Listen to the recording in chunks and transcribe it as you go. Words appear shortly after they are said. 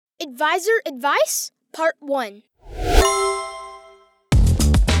Advisor Advice, Part 1.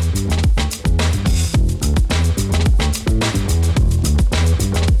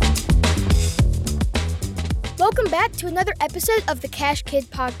 Welcome back to another episode of the Cash Kid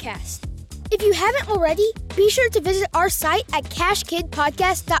Podcast. If you haven't already, be sure to visit our site at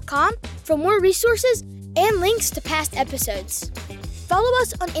cashkidpodcast.com for more resources and links to past episodes. Follow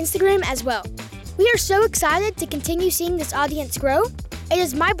us on Instagram as well. We are so excited to continue seeing this audience grow. It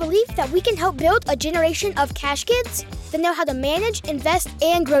is my belief that we can help build a generation of cash kids that know how to manage, invest,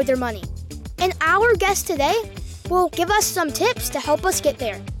 and grow their money. And our guest today will give us some tips to help us get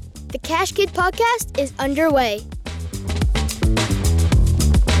there. The Cash Kid Podcast is underway.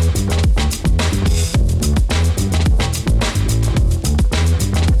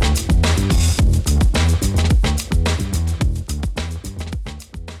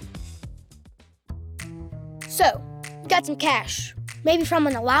 So, you got some cash, maybe from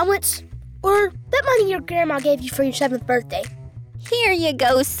an allowance, or that money your grandma gave you for your 7th birthday. Here you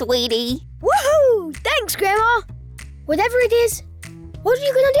go, sweetie. Woohoo! Thanks, Grandma! Whatever it is, what are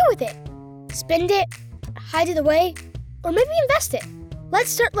you gonna do with it? Spend it, hide it away, or maybe invest it? Let's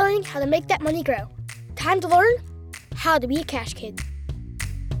start learning how to make that money grow. Time to learn how to be a cash kid.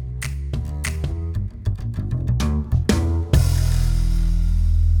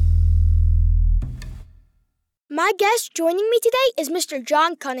 My guest joining me today is Mr.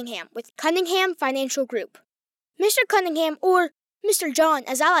 John Cunningham with Cunningham Financial Group. Mr. Cunningham, or Mr. John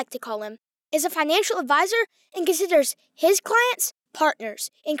as I like to call him, is a financial advisor and considers his clients partners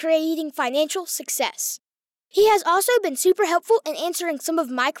in creating financial success. He has also been super helpful in answering some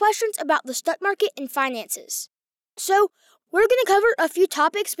of my questions about the stock market and finances. So, we're going to cover a few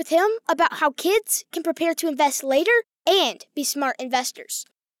topics with him about how kids can prepare to invest later and be smart investors.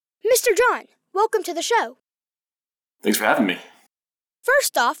 Mr. John, welcome to the show. Thanks for having me.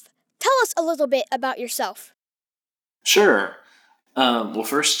 First off, tell us a little bit about yourself. Sure. Well,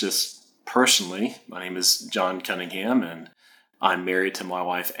 first, just personally, my name is John Cunningham, and I'm married to my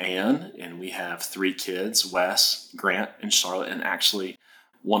wife, Ann, and we have 3 kids, Wes, Grant, and Charlotte, and actually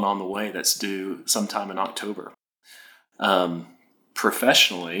one on the way that's due sometime in October.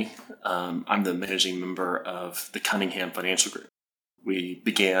 Professionally, I'm the managing member of the Cunningham Financial Group. We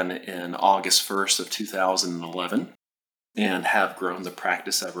began in August 1st of 2011 and have grown the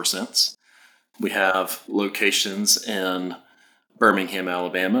practice ever since. We have locations in Birmingham,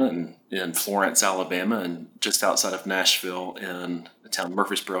 Alabama, and in Florence, Alabama, and just outside of Nashville in the town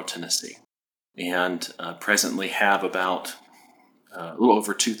Murfreesboro, Tennessee. And presently have about a little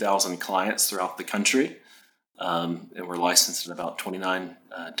over 2,000 clients throughout the country, and we're licensed in about 29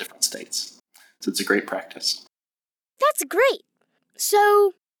 different states. So it's a great practice. That's great.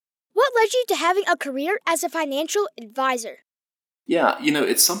 So, what led you to having a career as a financial advisor? Yeah,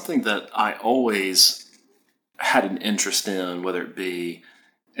 it's something that I always had an interest in, whether it be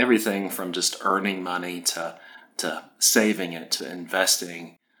everything from just earning money to saving it to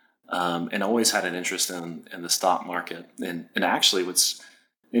investing, and always had an interest in the stock market. And actually, what's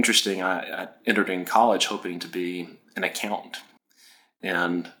interesting, I entered in college hoping to be an accountant,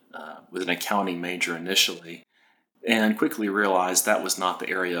 and with an accounting major initially, and quickly realized that was not the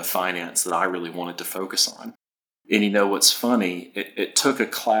area of finance that I really wanted to focus on. And what's funny, it took a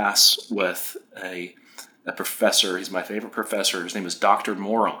class with a professor. He's my favorite professor. His name is Dr.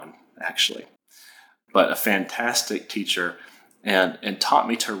 Moron, actually, but a fantastic teacher, and taught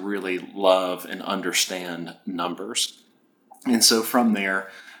me to really love and understand numbers. And so from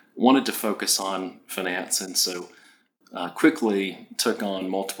there, wanted to focus on finance, and so quickly took on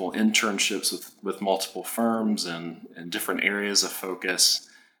multiple internships with multiple firms and different areas of focus,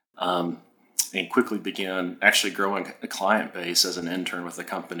 and quickly began actually growing a client base as an intern with a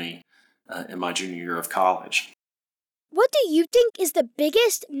company in my junior year of college. What do you think is the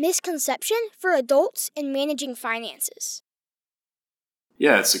biggest misconception for adults in managing finances?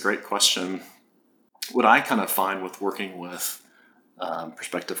 Yeah, it's a great question. What I kind of find with working with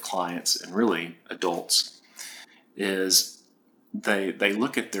prospective clients and really adults is they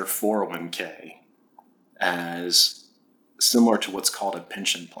look at their 401k as similar to what's called a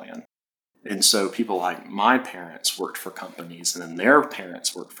pension plan. And so people like my parents worked for companies, and then their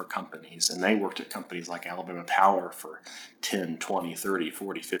parents worked for companies, and they worked at companies like Alabama Power for 10, 20, 30,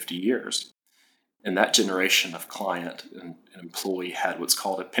 40, 50 years. And that generation of client and employee had what's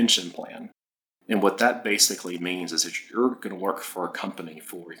called a pension plan. And what that basically means is that you're going to work for a company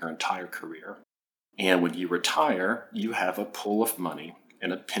for your entire career. And when you retire, you have a pool of money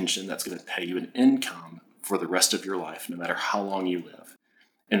and a pension that's going to pay you an income for the rest of your life, no matter how long you live.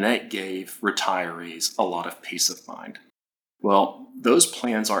 And that gave retirees a lot of peace of mind. Well, those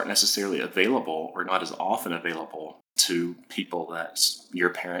plans aren't necessarily available or not as often available to people that's your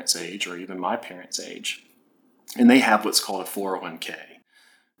parents' age or even my parents' age. And they have what's called a 401k,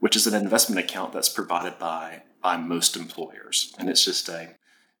 which is an investment account that's provided by most employers. And it's just a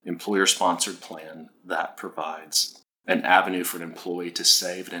employer-sponsored plan that provides an avenue for an employee to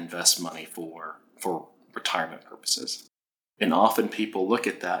save and invest money for retirement purposes. And often people look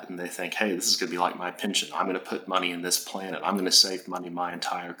at that and they think, hey, this is going to be like my pension. I'm going to put money in this plan and I'm going to save money my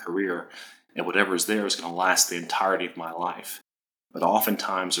entire career. And whatever is there is going to last the entirety of my life. But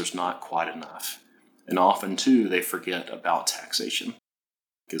oftentimes there's not quite enough. And often, too, they forget about taxation.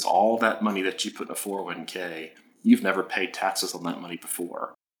 Because all that money that you put in a 401k, you've never paid taxes on that money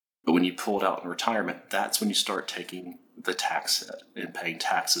before. But when you pull it out in retirement, that's when you start taking the tax hit and paying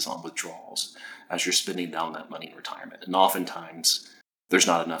taxes on withdrawals as you're spending down that money in retirement. And oftentimes, there's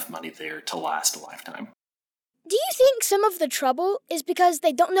not enough money there to last a lifetime. Do you think some of the trouble is because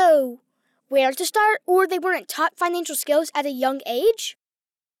they don't know where to start, or they weren't taught financial skills at a young age?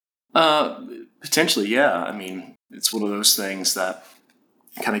 Potentially, yeah. I mean, it's one of those things that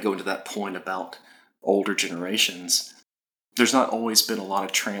kind of go into that point about older generations. There's not always been a lot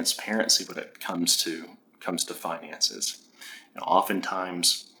of transparency when it comes to finances.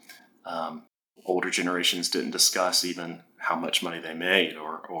 Oftentimes, older generations didn't discuss even how much money they made,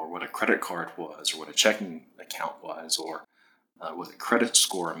 or what a credit card was, or what a checking account was, or what a credit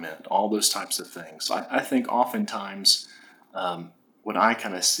score meant, all those types of things. So I think oftentimes what I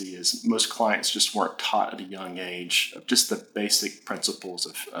kind of see is most clients just weren't taught at a young age of just the basic principles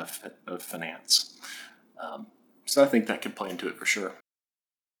of finance. So I think that could play into it for sure.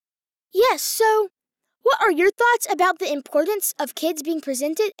 Yes, so what are your thoughts about the importance of kids being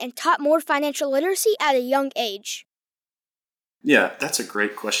presented and taught more financial literacy at a young age? Yeah, that's a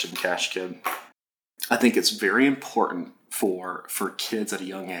great question, Cash Kid. I think it's very important for kids at a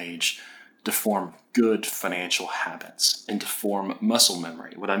young age to form good financial habits and to form muscle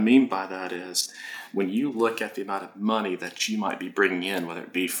memory. What I mean by that is when you look at the amount of money that you might be bringing in, whether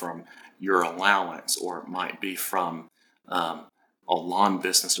it be from your allowance or it might be from a lawn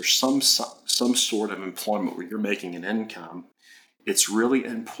business or some sort of employment where you're making an income, it's really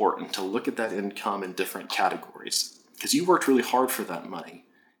important to look at that income in different categories because you worked really hard for that money.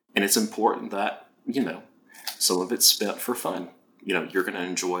 And it's important that, some of it's spent for fun. You're going to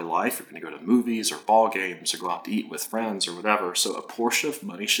enjoy life. You're going to go to movies or ball games or go out to eat with friends or whatever. So a portion of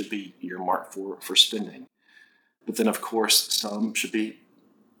money should be earmarked for spending. But then, of course, some should be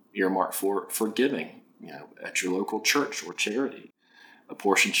earmarked for giving, at your local church or charity. A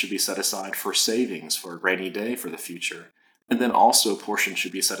portion should be set aside for savings for a rainy day for the future. And then also a portion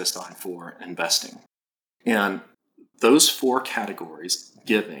should be set aside for investing. And those four categories,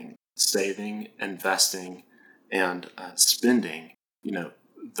 giving, saving, investing, and spending,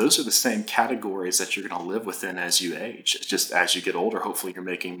 those are the same categories that you're going to live within as you age. It's just as you get older, hopefully you're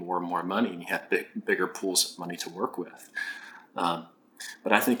making more and more money and you have bigger pools of money to work with.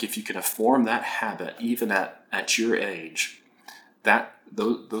 But I think if you can form that habit, even at your age,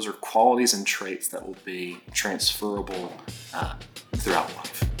 those are qualities and traits that will be transferable throughout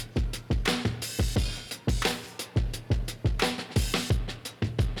life.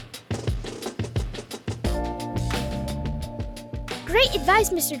 Great advice,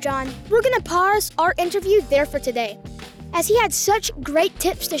 Mr. John. We're going to pause our interview there for today. As he had such great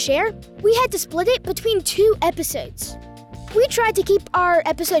tips to share, we had to split it between 2 episodes. We tried to keep our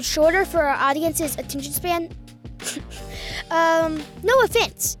episodes shorter for our audience's attention span. No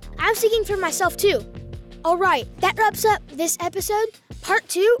offense. I'm speaking for myself too. Alright, that wraps up this episode, part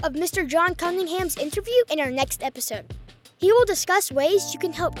 2 of Mr. John Cunningham's interview in our next episode. He will discuss ways you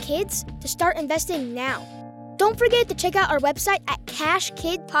can help kids to start investing now. Don't forget to check out our website at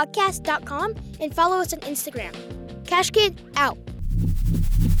cashkidpodcast.com and follow us on Instagram. CashKid out.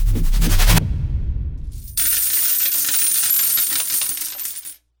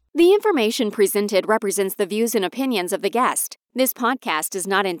 The information presented represents the views and opinions of the guest. This podcast does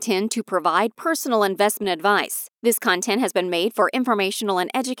not intend to provide personal investment advice. This content has been made for informational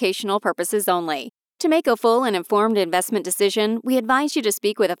and educational purposes only. To make a full and informed investment decision, we advise you to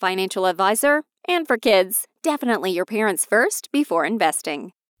speak with a financial advisor. And for kids, definitely your parents first before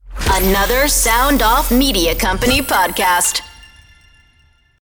investing. Another Sound Off Media Company podcast.